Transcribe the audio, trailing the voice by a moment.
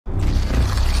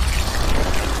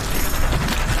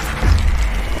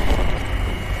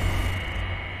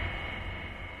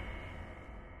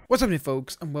What's happening,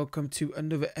 folks, and welcome to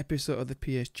another episode of the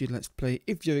PSG Let's Play.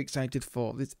 If you're excited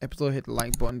for this episode, hit the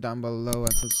like button down below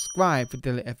and subscribe for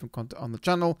daily FM content on the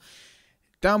channel.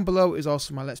 Down below is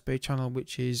also my Let's Play channel,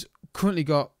 which is currently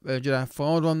got Jedi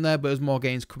Fallen on there, but there's more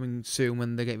games coming soon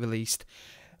when they get released.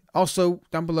 Also,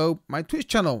 down below, my Twitch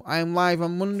channel. I am live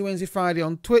on Monday, Wednesday, Friday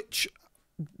on Twitch,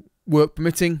 work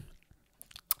permitting.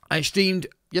 I streamed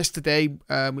yesterday,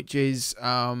 which is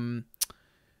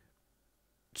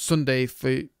Sunday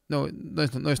for... No,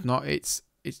 it's not. It's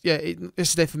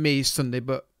yesterday for me is Sunday,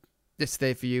 but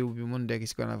yesterday for you will be Monday.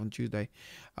 It's going live on Tuesday,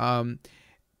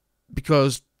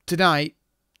 because tonight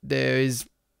there is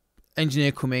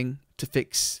engineer coming to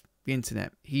fix the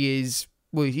internet. He just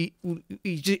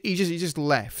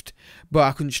left, but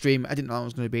I couldn't stream. I didn't know how it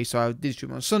was going to be, so I did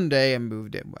stream on Sunday and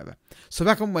moved it, whatever. So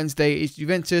back on Wednesday, it's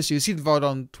Juventus. You'll see the VOD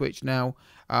on Twitch now.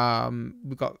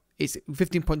 We've got. It's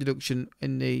 15-point deduction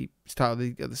in the start of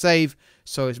the save,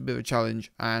 so it's a bit of a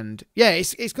challenge. And yeah,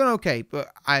 it's going okay, but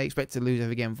I expect to lose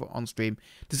every game on stream.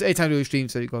 There's any time to do a stream,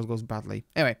 so it goes badly.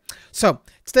 Anyway, so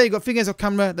today you've got 3 games on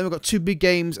camera, then we've got 2 big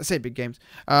games. I say big games.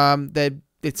 They're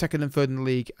second and third in the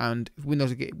league, and if we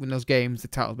win those games, the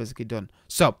title's basically done.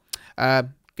 So,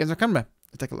 games on camera.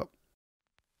 Let's take a look.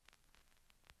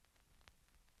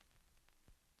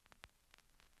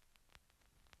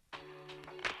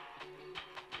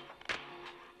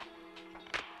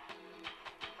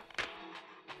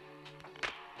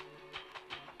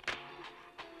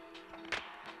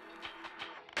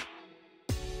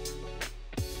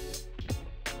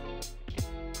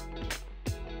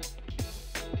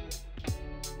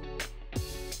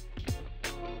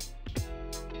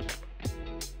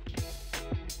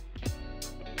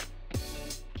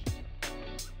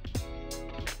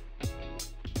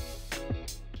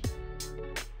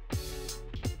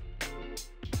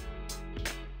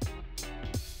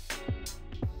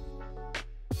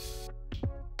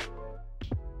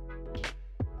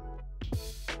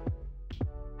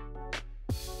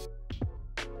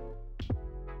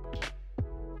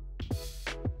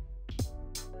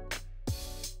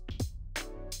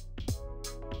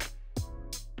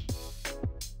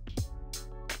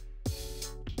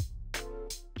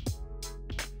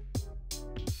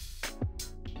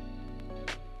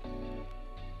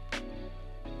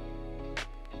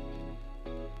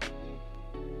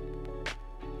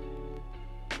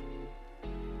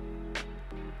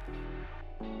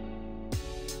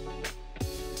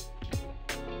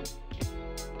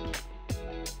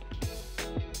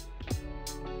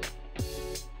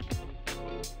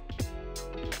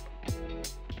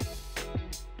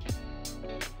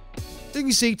 You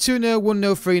can see 2-0,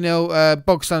 1-0, 3-0,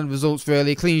 bog standard results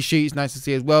really. Clean sheets, nice to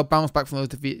see as well. Bounce back from those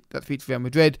defeat to Real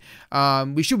Madrid.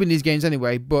 We should win these games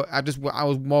anyway, but I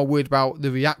was more worried about the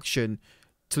reaction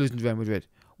to losing to Real Madrid.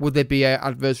 Would there be an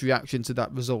adverse reaction to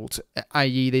that result,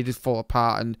 i.e. they just fall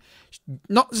apart and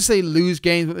not to say lose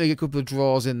games, but maybe a couple of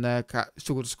draws in there,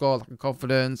 struggle to score, lack of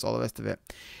confidence, all the rest of it.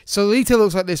 So the league table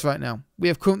looks like this right now. We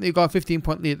have currently got a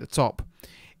 15-point lead at the top.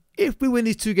 If we win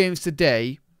these 2 games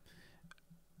today,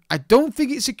 I don't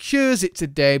think it secures it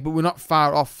today, but we're not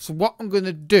far off. So what I'm going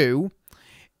to do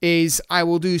is I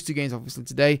will do these 2 games obviously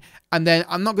today, and then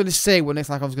I'm not going to say what next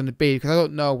live is going to be because I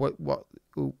don't know what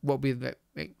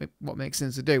makes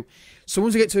sense to do. So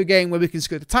once we get to a game where we can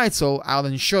secure the title, I'll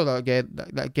then show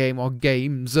that game or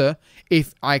games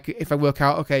if I work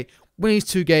out, okay, win these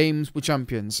 2 games, we're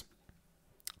champions.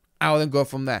 I'll then go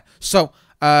from there. So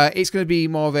it's going to be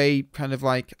more of a kind of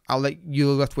like,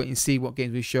 you'll have to wait and see what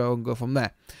games we show and go from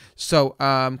there. So,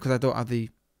 because I don't have the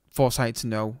foresight to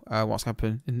know what's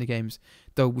happening in the games,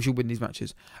 though we should win these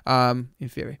matches, in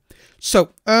theory.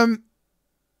 So,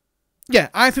 yeah,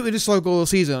 I think we just saw a goal of the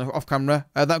season off camera.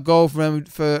 That goal I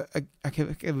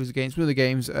can't it was against one of the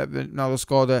games. Ronaldo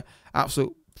scored an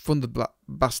absolute thunder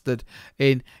bastard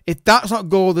in. If that's not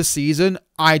goal of the season,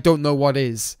 I don't know what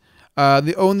is.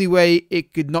 The only way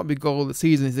it could not be goal of the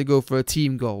season is to go for a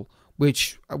team goal,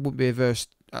 which I wouldn't be averse.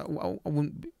 I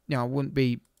wouldn't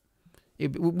be.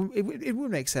 It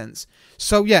would make sense.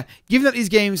 So yeah, given that these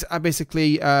games are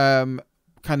basically kind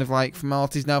of like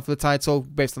formalities now for the title,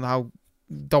 based on how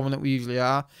dominant we usually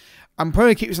are, I'm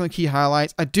probably keep this on the key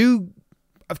highlights. I do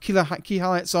have key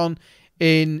highlights on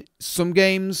in some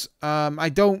games. I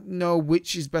don't know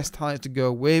which is best highlights to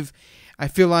go with. I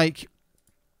feel like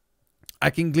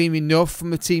I can glean enough from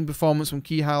the team performance from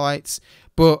key highlights,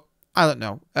 but I don't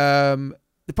know.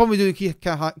 The problem with doing key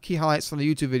highlights on a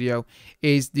YouTube video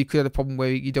is you could have the problem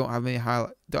where you don't have many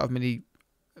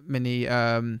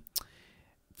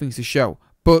things to show.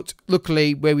 But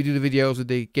luckily, where we do the videos with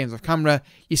the games off camera,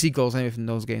 you see goals anyway from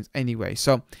those games anyway.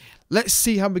 So let's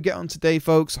see how we get on today,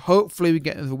 folks. Hopefully we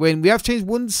get another win. We have changed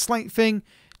one slight thing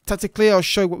tactically. I'll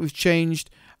show you what we've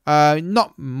changed.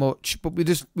 Not much, but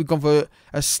we've gone for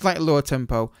a slightly lower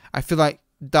tempo. I feel like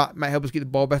that might help us get the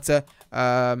ball better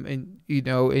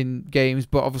in games.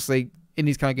 But obviously, in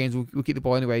these kind of games, we'll keep the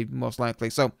ball anyway, most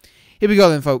likely. So here we go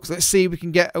then, folks. Let's see if we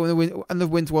can get another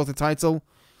win towards the title.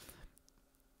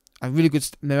 A really good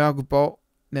Neymar, good ball.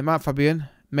 Neymar, Fabian,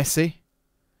 Messi.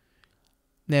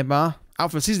 Neymar,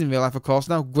 out for the season in real life, of course.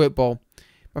 Now, great ball.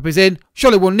 Mbappe's in.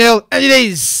 Surely 1-0. And it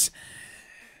is!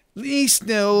 Nice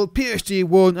 0, PSG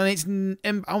 1. And it's,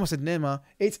 I almost said Neymar.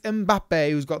 It's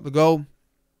Mbappe who's got the goal.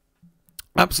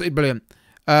 Absolutely brilliant.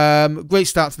 Great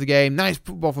start to the game. Nice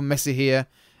football from Messi here.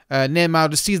 Neymar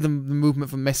just sees the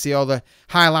movement from Messi, or the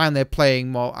high line they're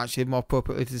playing, more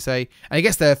appropriately to say. And he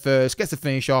gets there first, gets the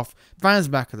finish off, finds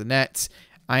the back of the net,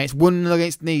 and it's 1-0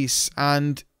 against Nice.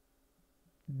 And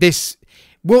this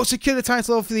won't secure the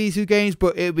title for these two games,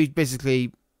 but it'll be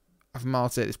basically a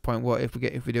formality at this point. What if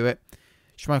we do it?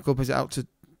 Schmeichel plays it out to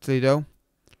Toledo.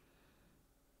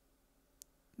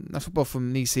 Nice football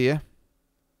from Nice here.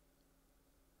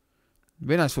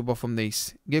 Very nice football from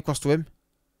Nice. Get across to him.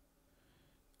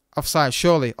 Offside,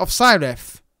 surely. Offside,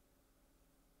 ref.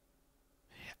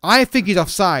 I think he's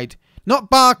offside. Not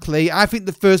Barkley. I think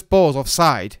the first ball's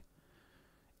offside.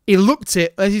 He looked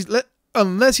it.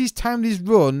 Unless he's timed his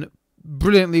run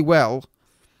brilliantly well,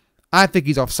 I think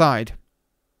he's offside.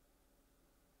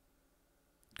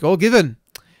 Goal given.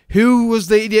 Who was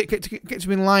the idiot to get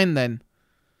him in line then?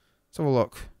 Let's have a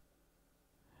look.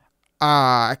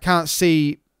 I can't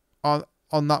see on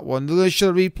that one. Should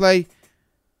I replay?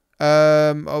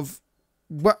 Of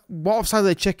what offside are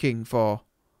they checking for?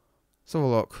 Let's have a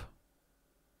look.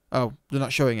 Oh, they're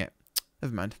not showing it.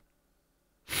 Never mind.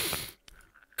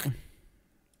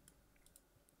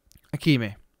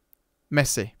 Hakimi,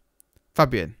 Messi,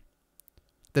 Fabian,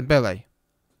 Dembele.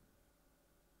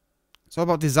 It's all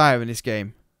about desire in this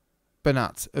game.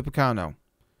 Bernat, Upamecano,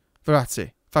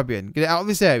 Verratti, Fabian. Get it out of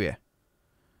this area.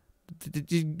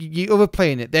 You're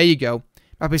overplaying it. There you go.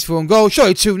 Mbappe's for one goal.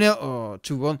 Surely 2-0. Oh,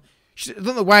 2-1. I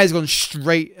don't know why he's gone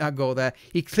straight at goal there.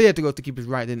 He cleared to go to keeper's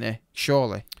right, didn't he?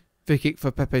 Surely. Free kick for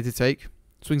Pepe to take.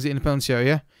 Swings it in the penalty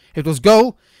area. It was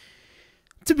goal.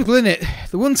 Typical, isn't it?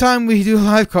 The one time we do a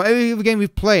live call, every other game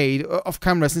we've played off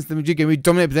camera since the Madrid game, we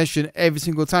dominate possession every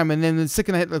single time. And then the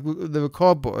second I hit the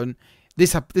record button,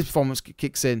 this performance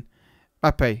kicks in.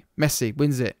 Mbappe, Messi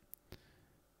wins it.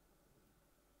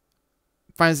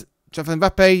 Finds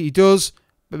Mbappe, he does.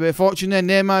 A bit of fortune there.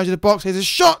 Neymar in the box. Here's a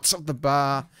shot off the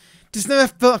bar. Just never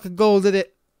felt like a goal, did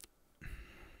it?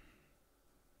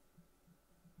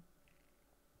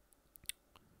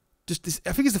 Just this,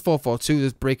 I think it's the 4-4-2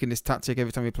 that's breaking this tactic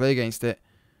every time we play against it.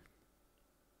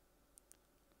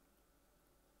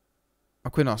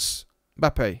 Aquinos.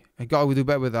 Mbappe. He's got to do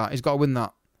better with that. He's got to win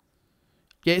that.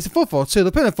 Yeah, it's a 4-4-2.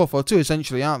 They're playing a 4-4-2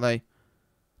 essentially, aren't they?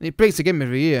 And it breaks the game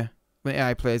every year when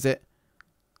AI plays it.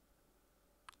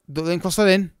 Don't then cross that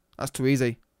in. That's too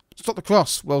easy. Stop the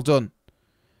cross. Well done.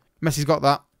 Messi's got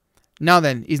that. Now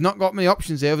then, he's not got many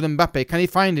options here other than Mbappe. Can he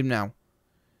find him now?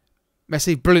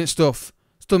 Messi, brilliant stuff.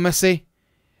 Still Messi.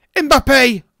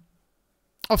 Mbappe!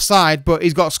 Offside, but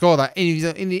he's got to score that.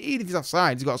 Even if he's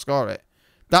offside, he's got to score it.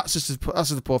 That's just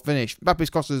a poor finish. Mbappe's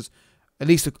cost us at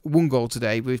least one goal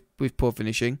today with poor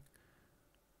finishing.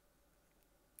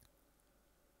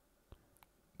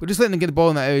 We're just letting them get the ball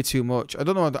in that area too much. I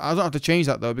don't know. I don't have to change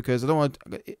that though because I don't want.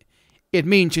 It'd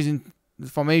mean changing the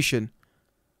formation.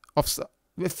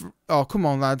 Oh, come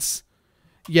on, lads.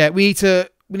 Yeah, we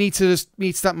need to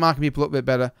start marking people up a bit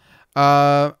better.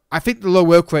 I think the low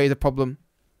work rate is a problem.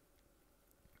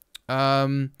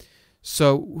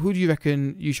 So who do you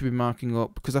reckon you should be marking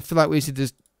up? Because I feel like we need to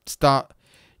just start.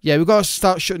 Yeah, we've got to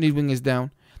start shutting these wingers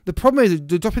down. The problem is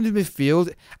the drop into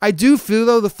midfield. I do feel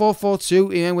though the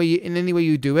 4-4-2 in any way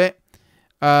you do it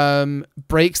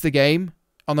breaks the game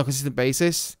on a consistent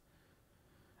basis.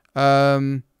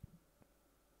 I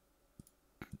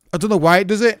don't know why it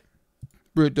does it,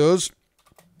 but it does.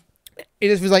 It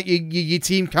just feels like your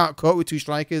team can't cope with two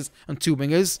strikers and two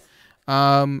wingers.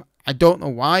 I don't know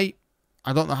why.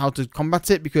 I don't know how to combat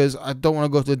it because I don't want to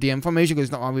go to the DM formation because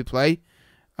it's not how we play.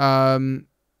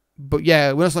 But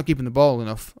yeah, we're just not keeping the ball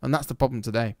enough, and that's the problem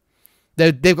today.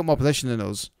 They've got more possession than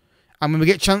us, and when we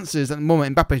get chances at the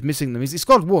moment, Mbappe's missing them. He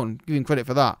scored one, give him credit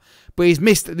for that, but he's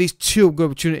missed at least two good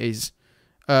opportunities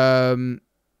when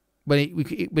he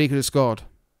could have scored.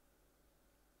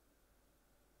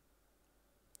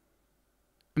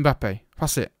 Mbappe,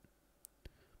 pass it.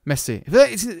 messy.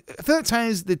 I feel like at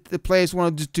times the players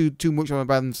want to just do too much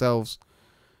by themselves.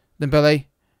 Dembele,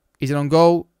 is it on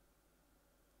goal?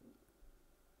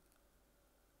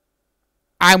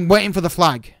 I'm waiting for the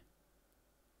flag.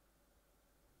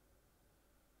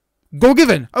 Goal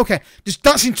given. Okay, just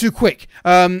that seemed too quick.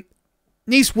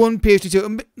 Nice 1, PSG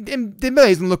 2. Dembele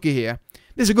is unlucky here.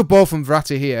 There's a good ball from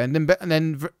Verratti here, and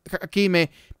then Hakimi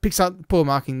picks out the poor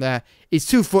marking there. It's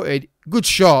 2-footed, good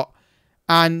shot,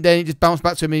 and then it just bounced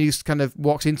back to him and he just kind of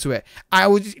walks into it.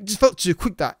 It just felt too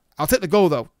quick that. I'll take the goal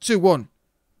though. 2-1.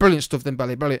 Brilliant stuff,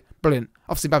 Dembele. Brilliant.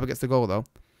 Obviously, Mbappe gets the goal though.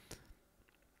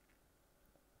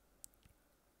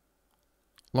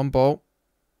 Long ball.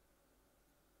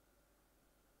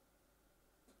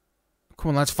 Come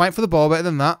on, lads. Fight for the ball better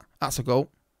than that. That's a goal.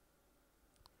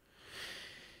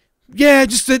 Yeah,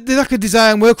 just the lack of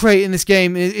design work rate in this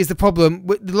game is the problem.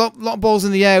 With a lot of balls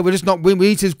in the air, we're just not win. We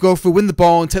need to go through, win the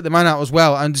ball, and take the man out as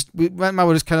well. And right now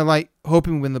we're just kind of like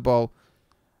hoping we win the ball.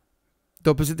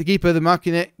 Don't possess the keeper. They're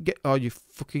marking it. Oh, you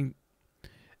fucking...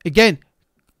 Again,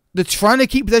 they're trying to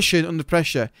keep possession under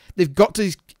pressure. They've got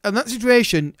to... In that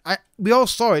situation, we all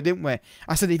saw it, didn't we?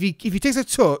 I said, if he takes a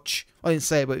touch... I didn't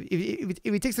say it, but if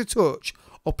he takes a touch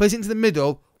or plays it into the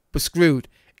middle, we're screwed.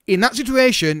 In that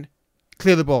situation,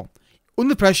 clear the ball.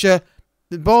 Under pressure,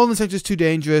 the ball in the centre is too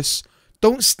dangerous.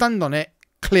 Don't stand on it,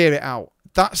 clear it out.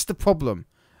 That's the problem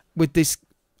with this.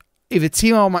 Either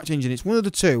team or match engine, it's one of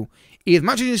the two. Either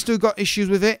match engine still got issues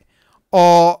with it,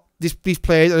 or these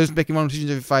players are just making wrong decisions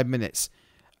every 5 minutes.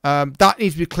 That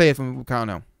needs to be clear from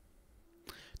Webcam.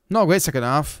 Not a great second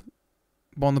half.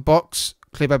 Ball in the box,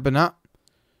 clear by Bernat.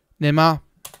 Neymar,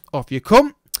 off you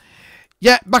come.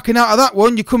 Yeah, backing out of that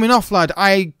one, you're coming off, lad.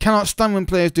 I cannot stand when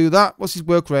players do that. What's his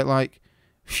work rate like?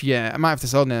 Yeah, I might have to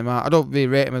sell Neymar. I don't really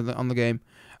rate him on the game.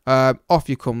 Off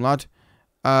you come, lad.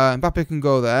 Mbappe can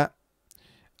go there.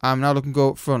 Now they can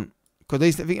go up front.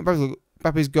 Because I think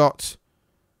Mbappe's got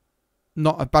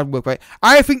not a bad work rate.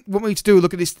 I think what we need to do,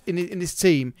 look at this in this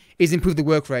team, is improve the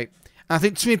work rate. And I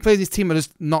think too many players in this team are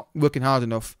just not working hard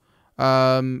enough.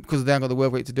 Because they haven't got the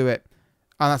work rate to do it.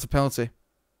 And that's a penalty.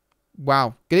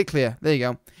 Wow. Get it clear. There you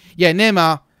go. Yeah,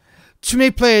 Neymar. Too many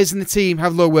players in the team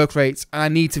have low work rates, and I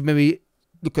need to maybe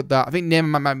look at that. I think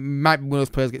Neymar might be one of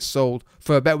those players that gets sold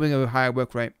for a better winger with a higher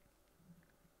work rate.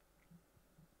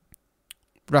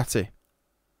 Verratti.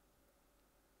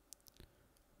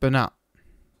 Bernat.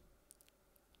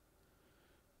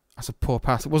 That's a poor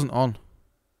pass. It wasn't on.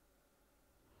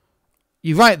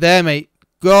 You're right there, mate.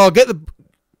 Go, get the...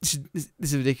 This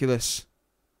is ridiculous.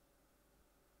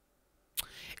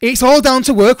 It's all down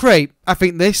to work rate. I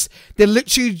think they're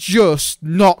literally just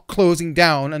not closing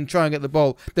down and trying to get the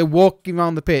ball. They're walking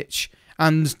around the pitch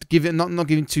and not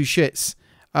giving two shits.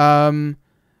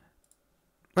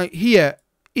 Like here,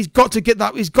 he's got to get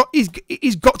that. He's got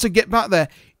to get back there.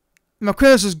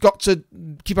 Marquinhos has got to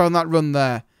keep on that run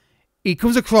there. He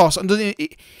comes across and doesn't.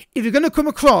 If you're going to come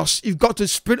across, you've got to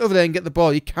sprint over there and get the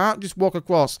ball. You can't just walk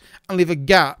across and leave a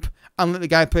gap and let the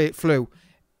guy play it through.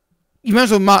 You might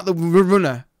as well mark the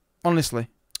runner. Honestly.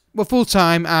 We're full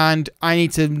time and I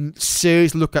need to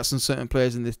seriously look at some certain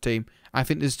players in this team. I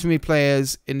think there's too many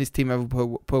players in this team have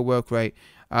a poor work rate.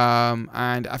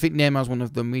 And I think Neymar's one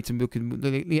of them. I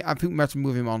think we have to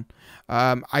move him on.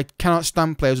 I cannot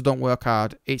stand players who don't work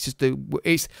hard. It's just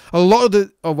it's a lot of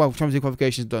the Champions League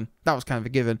qualifications done. That was kind of a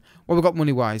given. What we got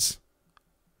money wise?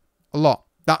 A lot.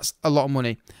 That's a lot of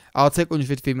money. I'll take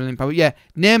 £153 million. But yeah,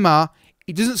 Neymar,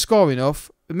 he doesn't score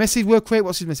enough. Messi's work rate.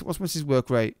 What's Messi's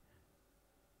work rate?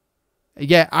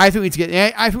 Yeah, I think we need to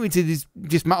get. I think we need to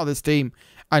dismantle this team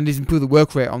and just improve the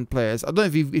work rate on players. I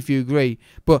don't know if you agree,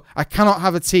 but I cannot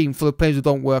have a team full of players who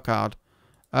don't work hard.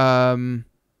 Yeah,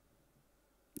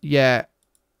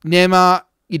 Neymar,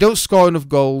 you don't score enough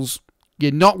goals.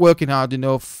 You're not working hard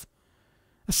enough.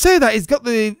 I say that he's got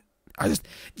the. I just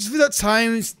feel at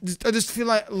times. I just feel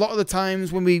like a lot of the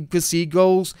times when we concede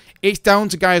goals, it's down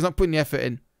to guys not putting the effort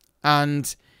in,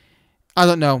 and I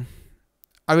don't know.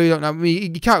 I really don't know. I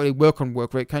mean, you can't really work on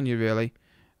work rate, can you, really?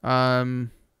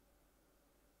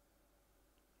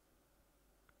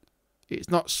 It's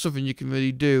not something you can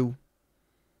really do.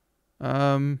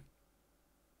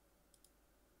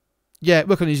 Yeah,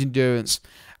 work on his endurance.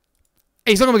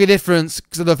 It's not going to make a difference,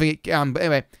 because I don't think it can. But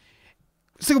anyway,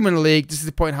 still in the league. This is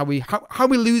the point how we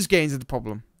lose games is the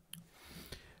problem.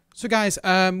 So, guys,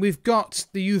 we've got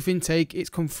the youth intake. It's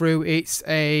come through. It's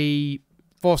a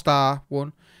 4-star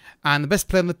one. And the best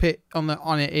player on the pit on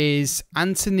it is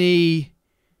Anthony.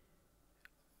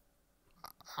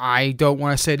 I don't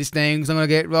want to say this name because I'm going to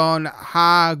get it wrong.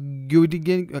 I'm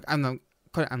not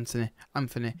call it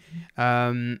Anthony.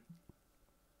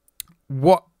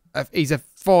 What he's a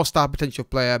 4-star potential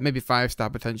player, maybe 5-star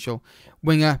potential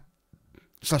winger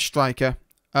 / striker.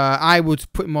 I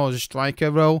would put him more as a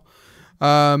striker role.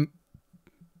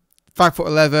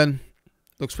 5'11",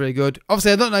 looks pretty good.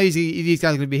 Obviously, I don't know if these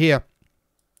guys are going to be here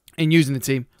and using the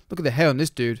team. Look at the hair on this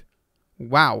dude.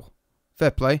 Wow,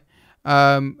 fair play.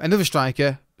 Another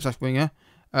striker / winger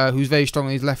who's very strong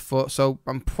on his left foot. So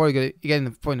I'm probably going to get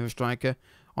the point of a striker,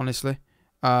 honestly.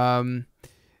 Then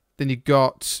you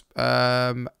got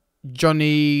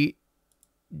Johnny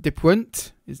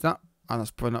Depuente. Is that? Oh,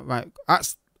 that's probably not right.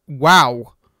 That's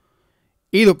wow.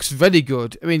 He looks very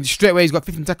good. I mean, straight away he's got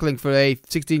 15 tackling for a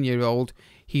 16-year-old.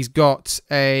 He's got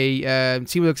a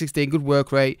teamwork 16, good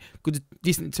work rate, good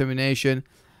decent determination.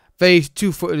 Very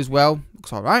 2-footed as well.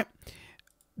 Looks all right.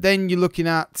 Then you're looking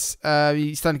at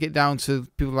you're starting to get down to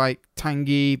people like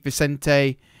Tanguy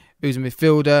Vicente, who's a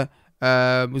midfielder,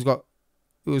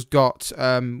 who's got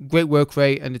great work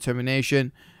rate and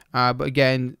determination. But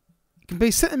again, can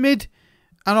play centre mid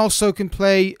and also can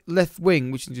play left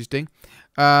wing, which is interesting.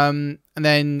 And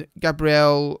then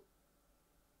Gabriel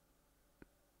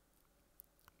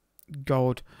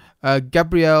Vicini.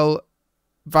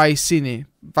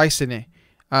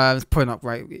 It's probably not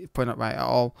right at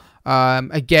all.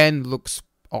 Again, looks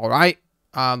all right.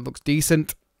 Looks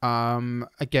decent.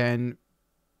 Again,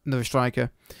 another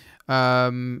striker.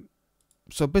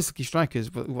 So basically,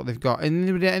 strikers what they've got.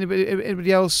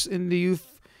 Anybody else in the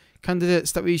youth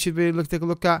candidates that we should really take a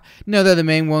look at? No, they're the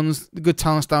main ones. The good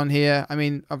talents down here. I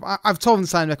mean, I've told them to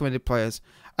sign recommended players.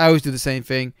 I always do the same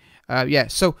thing. Yeah.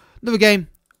 So another game,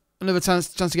 another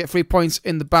chance to get 3 points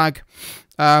in the bag.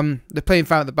 They're playing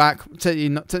 5 at the back.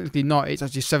 Technically not. It's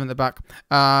actually 7 at the back.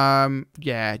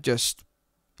 Yeah, just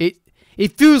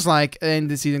it feels like an end of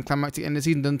the season climactic end of the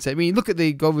season, doesn't it? I mean, look at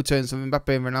the goal returns from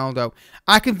Mbappe and Ronaldo.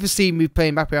 I can foresee me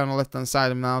playing Mbappe on the left hand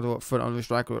side and Ronaldo up front, on the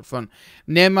striker up front.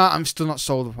 Neymar, I'm still not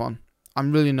sold upon.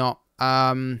 I'm really not.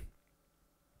 I'm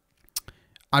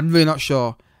really not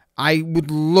sure. I would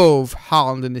love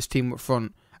Haaland in this team up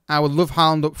front. I would love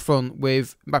Haaland up front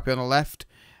with Mbappe on the left.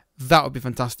 That would be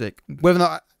fantastic.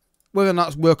 Whether or not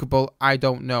it's workable, I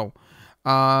don't know.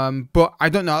 But I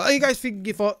don't know. How you guys think?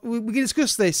 We can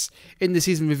discuss this in the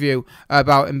season review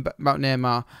about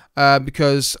Neymar,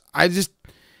 because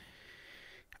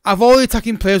of all the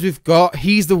attacking players we've got,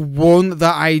 he's the one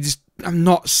that I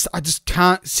just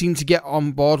can't seem to get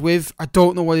on board with. I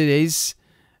don't know what it is.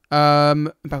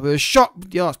 With a shot,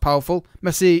 yeah, that's powerful.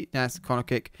 Messi, yeah, it's a corner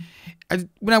kick.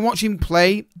 When I watch him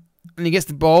play and he gets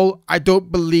the ball, I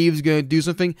don't believe he's going to do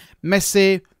something.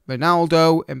 Messi,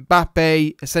 Ronaldo,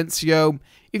 Mbappe, Asensio,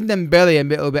 even Dembele a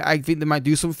little bit, I think they might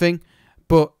do something.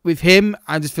 But with him,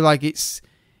 I just feel like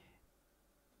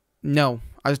no,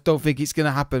 I just don't think it's going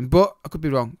to happen. But I could be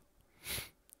wrong.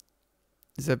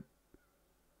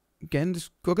 Again,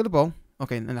 just go get the ball.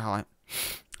 Okay, and the highlight.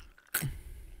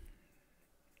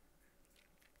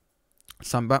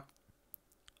 Samba.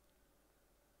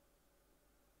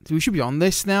 So we should be on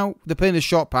this now. They're playing a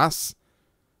short pass.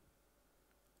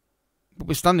 But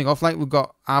we're standing off like we've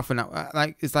got half an hour.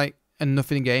 Like it's like a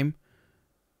nothing game.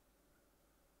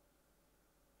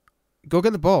 Go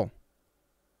get the ball.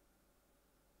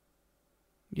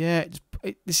 Yeah,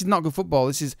 this is not good football.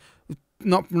 This is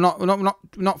not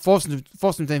forcing them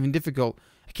to anything difficult.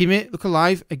 Hakimi, look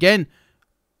alive again.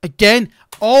 Again,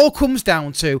 all comes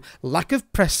down to lack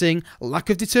of pressing, lack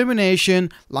of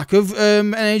determination, lack of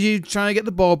energy trying to get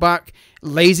the ball back,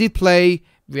 lazy play,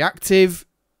 reactive,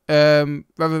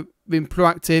 rather than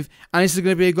proactive, and this is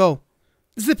going to be a goal.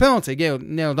 This is a penalty,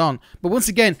 nailed on. But once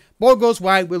again, ball goes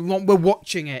wide, we're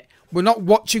watching it. We're not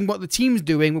watching what the team's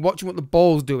doing, we're watching what the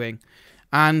ball's doing.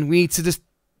 And we need to just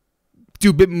do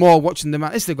a bit more watching the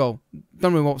match. This is the goal.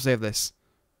 Donnarumma won't save this.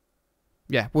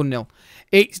 Yeah, 1-0.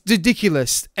 It's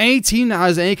ridiculous. Any team that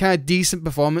has any kind of decent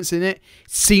performance in it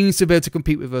seems to be able to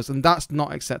compete with us, and that's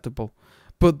not acceptable.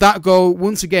 But that goal,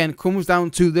 once again, comes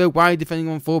down to the wide defending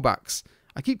on fullbacks.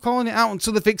 I keep calling it out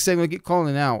until they fix it, and I keep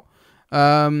calling it out.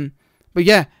 But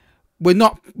yeah,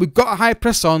 we've got a high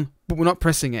press on, but we're not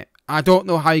pressing it. I don't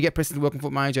know how you get pressing to work on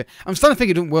Foot Manager. I'm starting to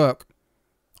think it doesn't work.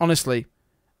 Honestly.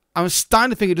 I'm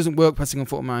starting to think it doesn't work pressing on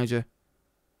Foot Manager.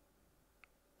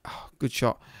 Oh, good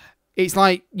shot. It's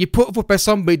like you put a foot press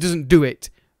on, but it doesn't do it.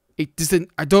 It doesn't.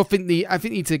 I think they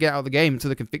need to get out of the game until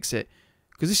they can fix it,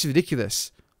 because this is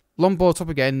ridiculous. Long ball top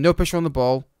again, no pressure on the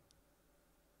ball.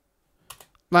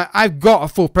 Like I've got a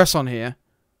full press on here.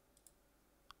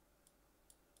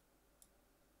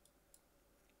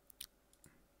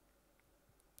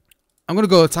 I'm gonna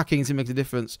go attacking to make a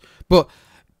difference, but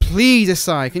please,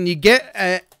 Asai, can you get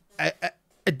a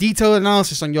detailed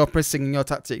analysis on your pressing and your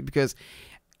tactic, because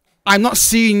I'm not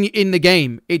seeing it in the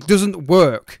game. It doesn't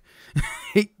work.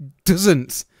 It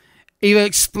doesn't. Either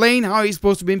explain how it's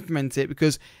supposed to be implemented,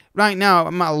 because right now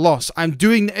I'm at a loss. I'm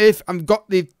doing, if I've got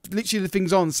literally the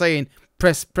things on saying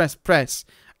press, press, press,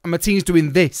 and my team's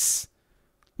doing this.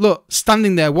 Look,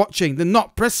 standing there watching. They're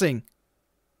not pressing.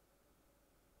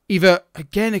 Either,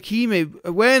 again, Akimi,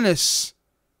 awareness.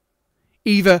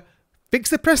 Either fix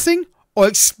the pressing or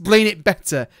explain it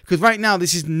better. Because right now,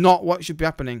 this is not what should be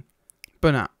happening.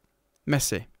 Bernat,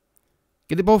 Messi,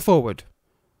 get the ball forward.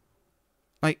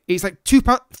 Like, it's like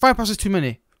 5 passes too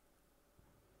many.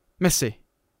 Messi,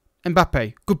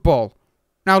 Mbappe, good ball.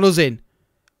 Ronaldo's in.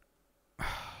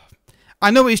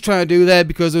 I know what he's trying to do there,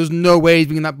 because there was no way he's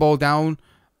bringing that ball down.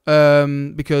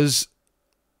 Because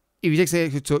if he takes the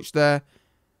extra touch there,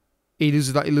 he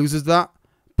loses that. He loses that.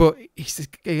 But he's just,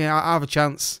 again, I have a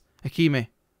chance. Hakimi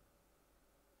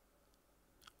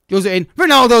goes it in.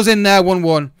 Ronaldo's in there.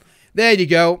 1-1. There you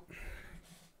go.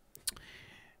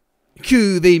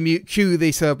 Cue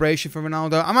the celebration for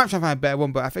Ronaldo. I might try to find a better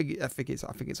one, but I think it's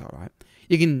all right.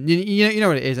 You know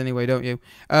what it is anyway, don't you?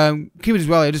 Keep it as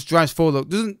well. It just drives forward.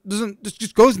 Doesn't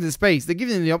just goes into the space. They're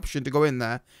giving him the option to go in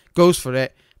there. Goes for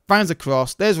it. Finds a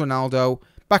cross. There's Ronaldo.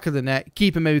 Back of the net.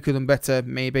 Keeper maybe could have done better,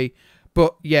 maybe.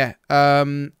 But yeah, I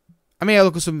mean, I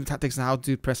look at some tactics and how to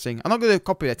do pressing. I'm not going to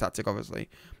copy their tactic, obviously,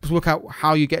 but look at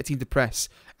how you get a team to press.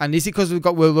 And is it because we've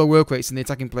got low work rates in the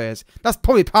attacking players? That's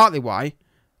probably partly why.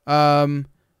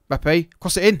 Mbappe,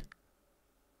 cross it in.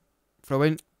 Throw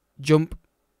in. Jump.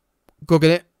 Go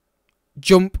get it.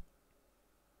 Jump.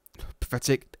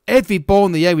 Pathetic. Every ball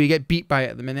in the air we get beat by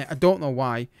it at the minute. I don't know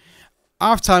why.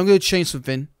 Half time, I'm going to change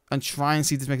something and try and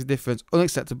see if this makes a difference.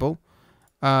 Unacceptable.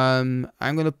 I'm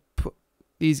going to put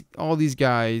all these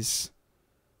guys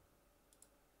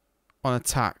on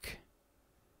attack.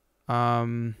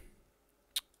 I'm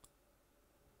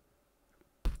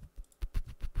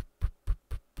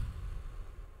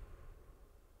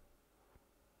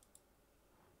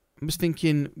just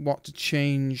thinking what to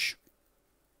change.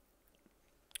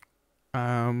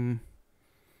 Because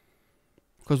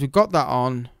we've got that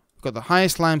on. We've got the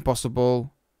highest line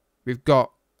possible. We've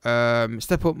got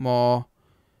step up more.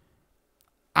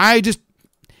 I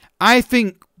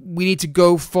think we need to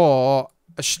go for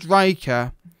a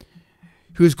striker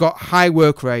who's got high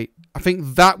work rate. I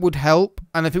think that would help,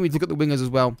 and I think we need to look at the wingers as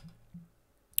well.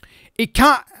 It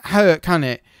can't hurt, can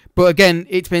it? But again,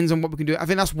 it depends on what we can do. I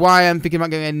think that's why I'm thinking about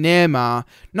getting a Neymar.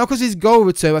 Not because his goal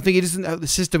return. I think he doesn't have the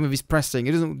system of his pressing.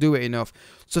 He doesn't do it enough.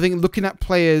 So I think looking at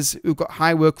players who've got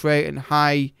high work rate and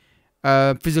high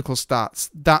physical stats,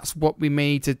 that's what we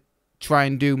may need to try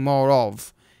and do more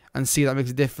of and see if that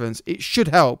makes a difference. It should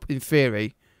help, in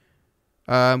theory.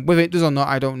 Whether it does or not,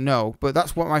 I don't know. But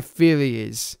that's what my theory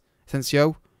is.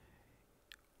 Sensio.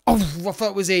 Oh, I thought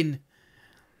it was in.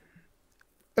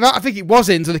 I think it was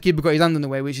in until the keeper got his hand in the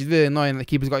way, which is really annoying that the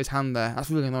keeper's got his hand there. That's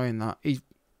really annoying, that. He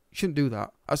shouldn't do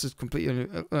that. That's just completely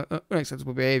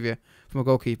unacceptable behaviour from a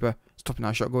goalkeeper. Stopping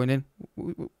our shot going in.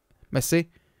 Messi.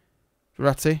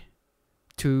 Verratti.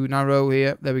 Too narrow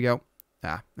here. There we go.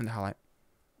 Ah, and the highlight.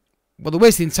 Well, they're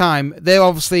wasting time. They're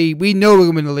obviously... We know we're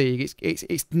going to win the league.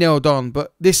 It's nailed on.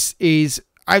 But this is...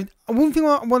 one thing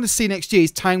I want to see next year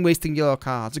is time-wasting yellow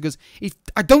cards. Because you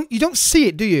don't see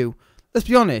it, do you? Let's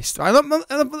be honest.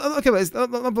 Okay, it's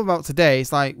not about today.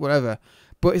 It's like, whatever.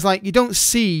 But it's like, you don't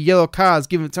see yellow cards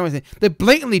given to anything. They're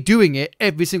blatantly doing it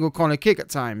every single corner kick at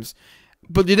times.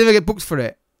 But you never get booked for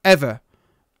it. Ever.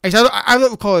 I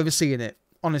don't recall ever seeing it.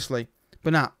 Honestly.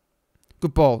 But nah.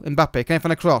 Good ball. Mbappe. Can I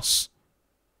find a cross?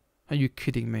 Are you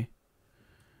kidding me?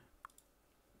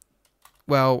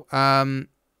 Well,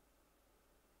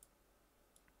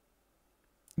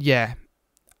 yeah.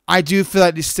 I do feel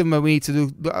like this is somewhere we need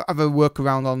to have a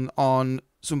workaround on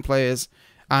some players,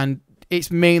 and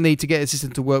it's mainly to get the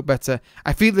system to work better.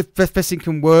 I feel the pressing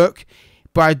can work,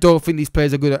 but I don't think these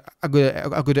players are good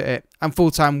at it. And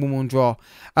full time 1-1 draw.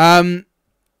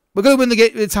 We're going to win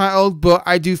the title, but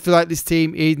I do feel like this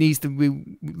team needs to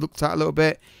be looked at a little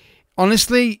bit.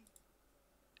 Honestly,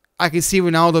 I can see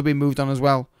Ronaldo being moved on as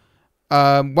well.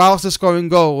 Whilst they're scoring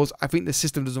goals, I think the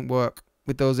system doesn't work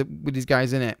with these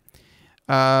guys in it.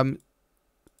 We had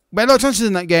a lot of chances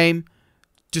in that game,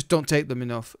 just don't take them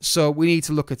enough. So we need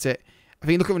to look at it. I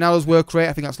think look at Ronaldo's work rate.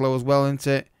 I think that's low as well, isn't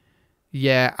it?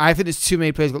 Yeah, I think there's too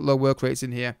many players got low work rates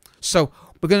in here. So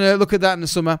we're gonna look at that in the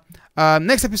summer.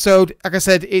 Next episode, like I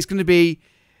said, it's gonna be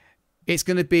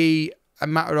a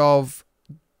matter of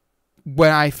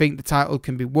when I think the title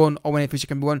can be won or when it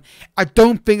can be won. I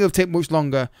don't think it'll take much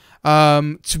longer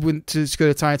to secure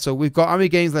the title. We've got how many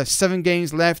games left? 7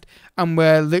 games left, and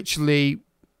we're literally...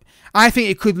 I think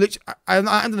it could literally, I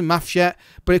haven't done the maths yet,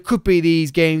 but it could be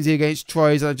these games here against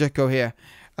Troyes and Adjeko here.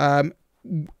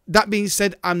 That being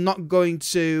said, I'm not going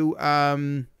to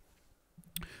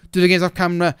do the games off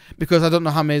camera because I don't know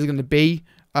how many there's going to be.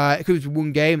 It could be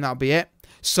one game, that'll be it.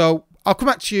 So I'll come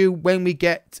back to you when we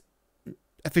get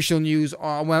official news,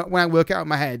 or when I work it out in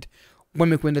my head when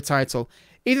we win the title.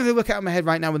 Even if I work it out in my head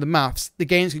right now with the maths, the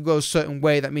games could go a certain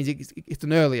way. That means it's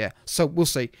done earlier. So we'll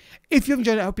see. If you've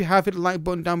enjoyed it, I hope you have. Hit the like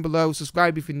button down below.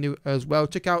 Subscribe if you're new as well.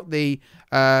 Check out the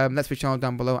Let's Play channel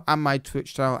down below, and my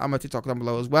Twitch channel and my TikTok down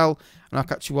below as well. And I'll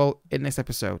catch you all in this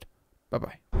episode. Bye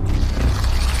bye.